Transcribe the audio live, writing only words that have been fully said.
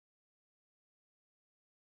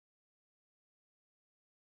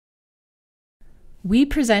We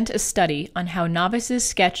present a study on how novices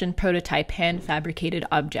sketch and prototype hand-fabricated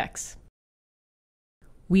objects.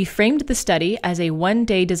 We framed the study as a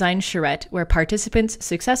one-day design charrette where participants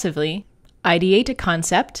successively ideate a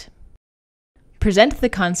concept, present the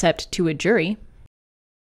concept to a jury,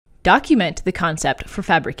 document the concept for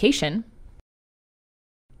fabrication,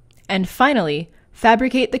 and finally,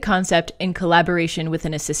 fabricate the concept in collaboration with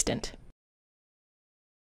an assistant.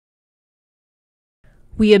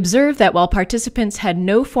 We observed that while participants had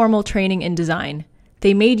no formal training in design,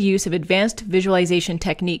 they made use of advanced visualization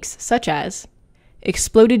techniques such as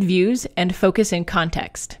exploded views and focus in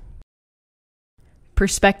context,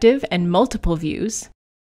 perspective and multiple views,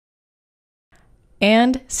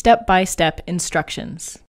 and step-by-step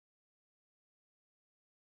instructions.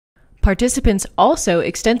 Participants also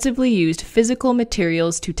extensively used physical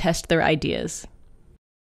materials to test their ideas,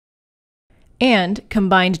 and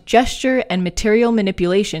combined gesture and material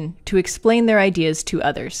manipulation to explain their ideas to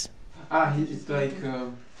others. It's like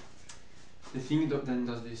the thing then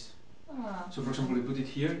does this. So for example, you put it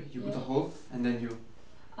here, you put a hole, and then you...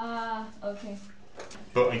 okay.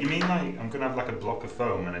 But you mean like, I'm going to have like a block of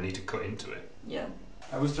foam and I need to cut into it? Yeah.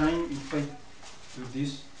 I was trying, if I do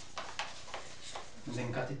this, and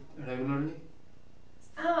then cut it regularly,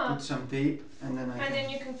 put some tape, and then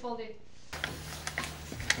then you can fold it.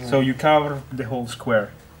 So you carve the whole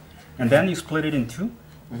square, and then you split it in two,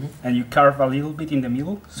 and you carve a little bit in the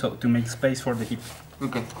middle, so to make space for the hip.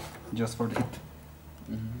 Okay. Just for the hip.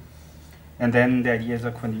 And then the idea is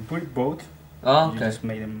that when you put it both, you just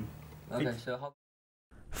made them fit. Okay, so how...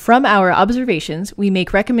 From our observations, we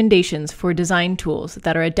make recommendations for design tools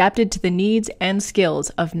that are adapted to the needs and skills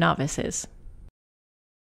of novices.